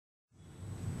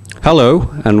Hello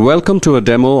and welcome to a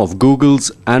demo of Google's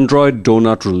Android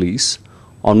Donut release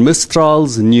on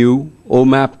Mistral's new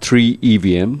OMAP3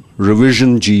 EVM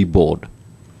Revision G board.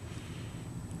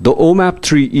 The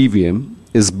OMAP3 EVM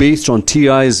is based on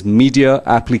TI's Media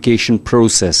Application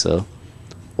Processor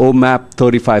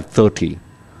OMAP3530,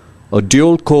 a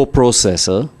dual-core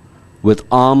processor with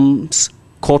ARM's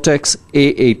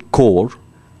Cortex-A8 core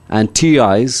and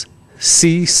TI's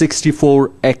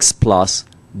C64X Plus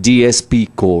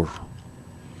DSP core.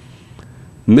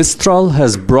 Mistral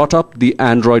has brought up the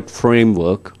Android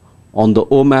framework on the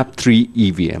OMAP3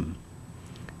 EVM.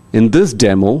 In this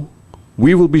demo,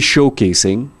 we will be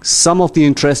showcasing some of the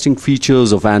interesting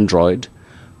features of Android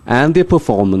and their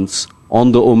performance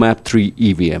on the OMAP3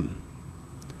 EVM.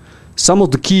 Some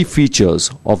of the key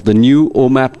features of the new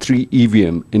OMAP3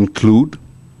 EVM include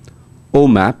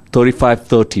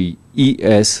OMAP3530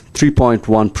 ES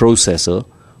 3.1 processor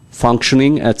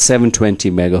functioning at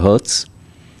 720 MHz,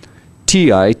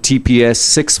 TI TPS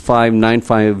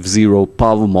 65950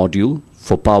 power module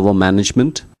for power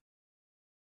management,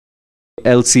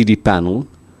 LCD panel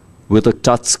with a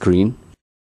touchscreen,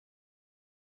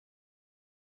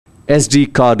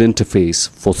 SD card interface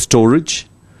for storage,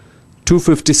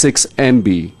 256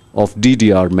 MB of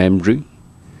DDR memory,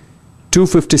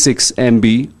 256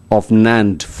 MB of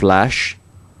NAND flash,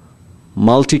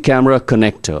 multi-camera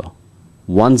connector,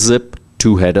 1-zip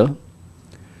 2-header,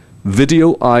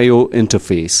 video I/O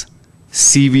interface,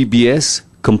 CVBS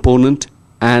component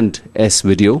and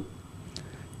S-video,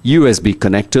 USB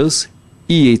connectors,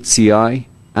 EHCI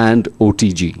and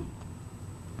OTG.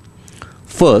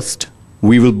 First,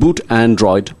 we will boot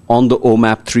Android on the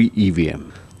OMAP3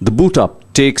 EVM. The boot up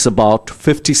takes about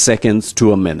 50 seconds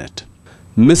to a minute.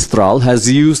 Mistral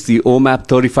has used the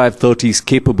OMAP3530's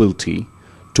capability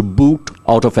to boot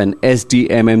out of an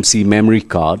SDMMC memory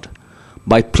card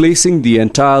by placing the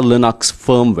entire Linux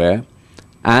firmware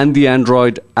and the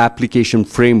Android application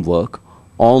framework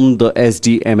on the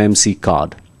SDMMC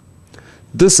card.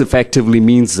 This effectively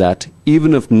means that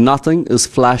even if nothing is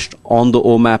flashed on the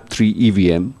OMAP3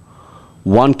 EVM,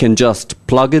 one can just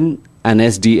plug in an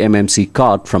SDMMC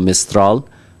card from Mistral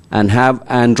and have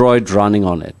Android running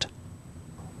on it.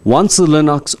 Once the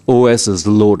Linux OS is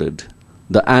loaded,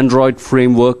 the Android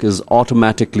framework is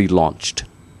automatically launched.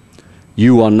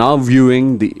 You are now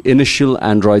viewing the initial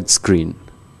Android screen.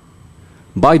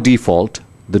 By default,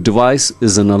 the device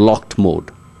is in a locked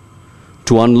mode.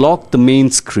 To unlock the main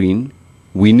screen,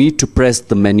 we need to press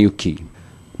the menu key.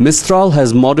 Mistral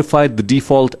has modified the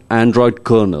default Android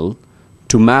kernel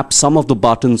to map some of the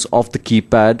buttons of the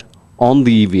keypad on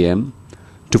the EVM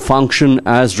to function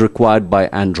as required by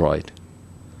Android.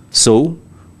 So,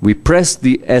 we press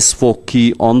the S4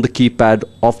 key on the keypad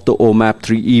of the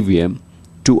OMAP3 EVM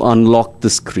to unlock the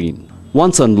screen.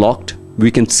 Once unlocked, we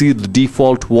can see the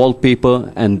default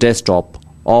wallpaper and desktop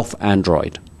of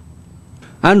Android.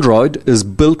 Android is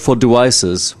built for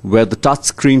devices where the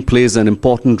touchscreen plays an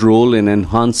important role in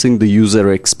enhancing the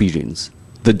user experience.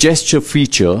 The gesture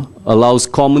feature allows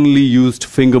commonly used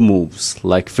finger moves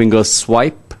like finger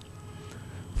swipe,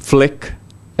 flick,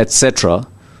 etc.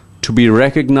 to be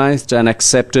recognized and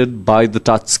accepted by the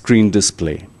touchscreen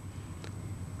display.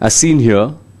 As seen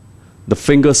here, the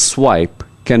finger swipe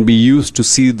can be used to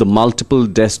see the multiple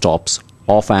desktops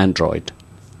of Android.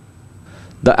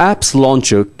 The app's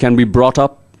launcher can be brought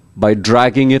up by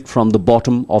dragging it from the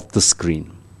bottom of the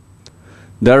screen.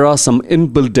 There are some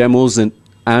inbuilt demos in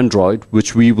Android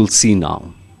which we will see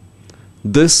now.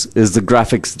 This is the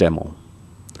graphics demo.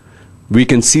 We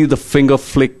can see the finger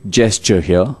flick gesture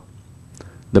here.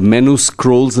 The menu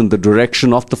scrolls in the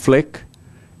direction of the flick.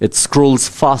 It scrolls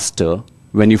faster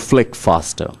when you flick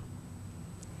faster.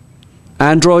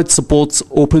 Android supports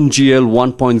OpenGL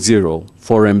 1.0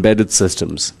 for embedded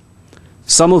systems.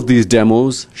 Some of these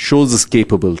demos show this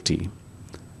capability.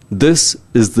 This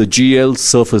is the GL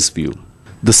surface view.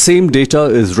 The same data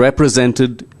is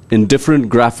represented in different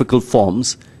graphical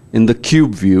forms in the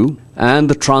cube view and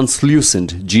the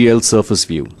translucent GL surface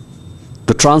view.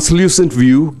 The translucent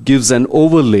view gives an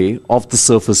overlay of the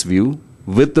surface view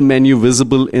with the menu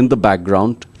visible in the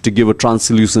background to give a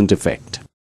translucent effect.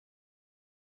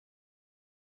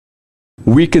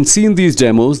 We can see in these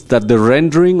demos that the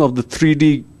rendering of the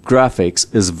 3D graphics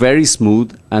is very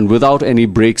smooth and without any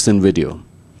breaks in video.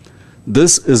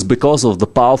 This is because of the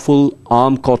powerful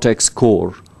ARM Cortex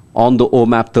core on the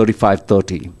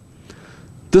OMAP3530.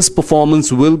 This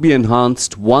performance will be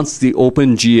enhanced once the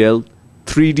OpenGL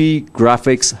 3D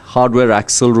graphics hardware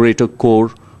accelerator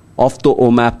core of the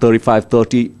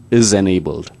OMAP3530 is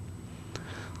enabled.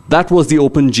 That was the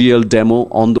OpenGL demo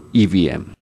on the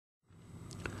EVM.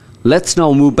 Let's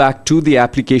now move back to the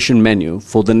application menu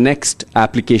for the next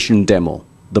application demo,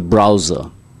 the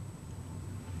browser.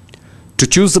 To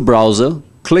choose the browser,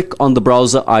 click on the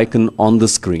browser icon on the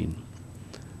screen.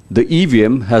 The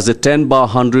EVM has a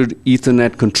 10/100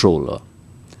 Ethernet controller.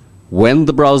 When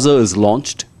the browser is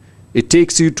launched, it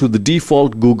takes you to the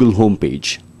default Google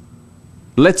homepage.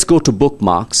 Let's go to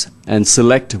Bookmarks and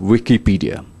select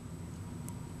Wikipedia.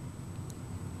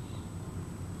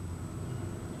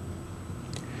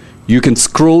 You can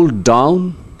scroll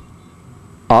down,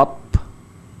 up,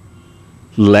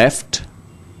 left,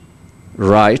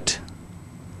 right,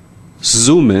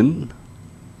 zoom in,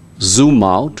 zoom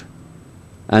out,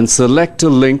 and select a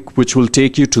link which will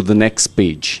take you to the next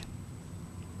page.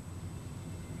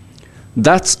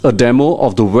 That's a demo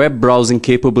of the web browsing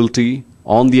capability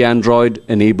on the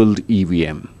Android-enabled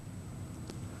EVM.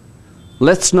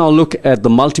 Let's now look at the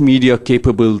multimedia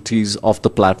capabilities of the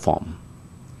platform.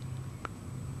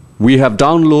 We have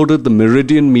downloaded the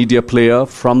Meridian Media Player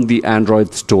from the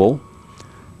Android store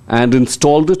and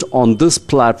installed it on this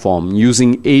platform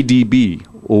using ADB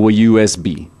over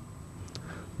USB.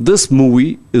 This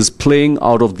movie is playing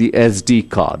out of the SD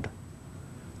card.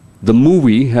 The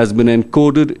movie has been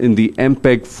encoded in the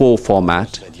MPEG-4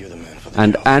 format,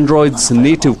 and Android's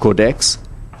native codecs,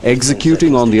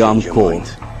 executing on the ARM core,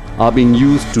 are being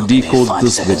used to decode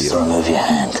this video.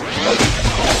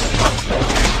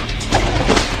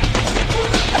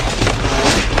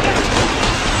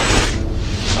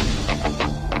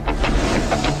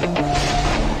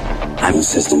 I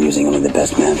insist on using only the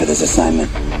best man for this assignment.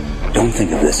 Don't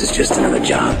think of this as just another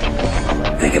job.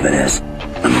 Think of it as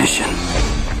a mission.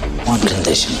 One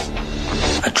condition.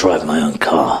 I drive my own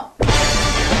car.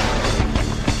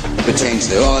 We changed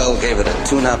the oil, gave it a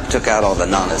tune-up, took out all the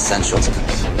non-essentials.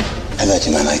 I let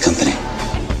you in my company.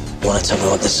 You want to tell me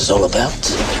what this is all about?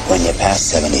 When you pass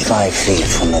 75 feet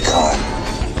from the car,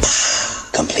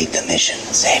 complete the mission,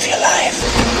 save your life.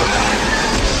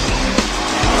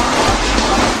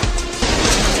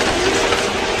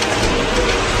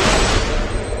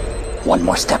 One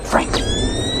more step, Frank.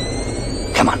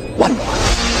 Come on, one more.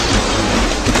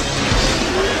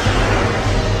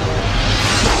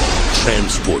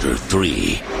 Transporter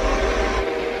 3.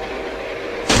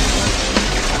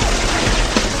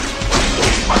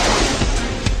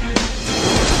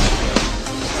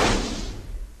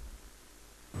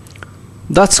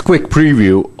 That's a quick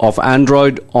preview of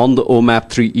Android on the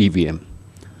OMAP3 EVM.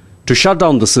 To shut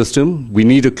down the system, we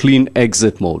need a clean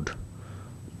exit mode.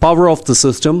 Power off the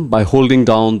system by holding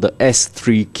down the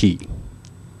S3 key.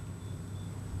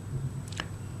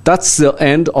 That's the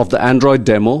end of the Android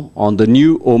demo on the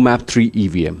new OMAP3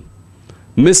 EVM.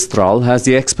 Mistral has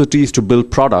the expertise to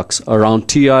build products around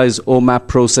TI's OMAP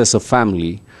processor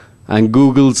family and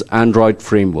Google's Android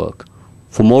framework.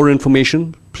 For more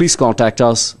information, please contact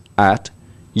us at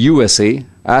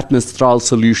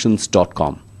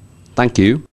usa@mistralsolutions.com. Thank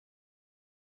you.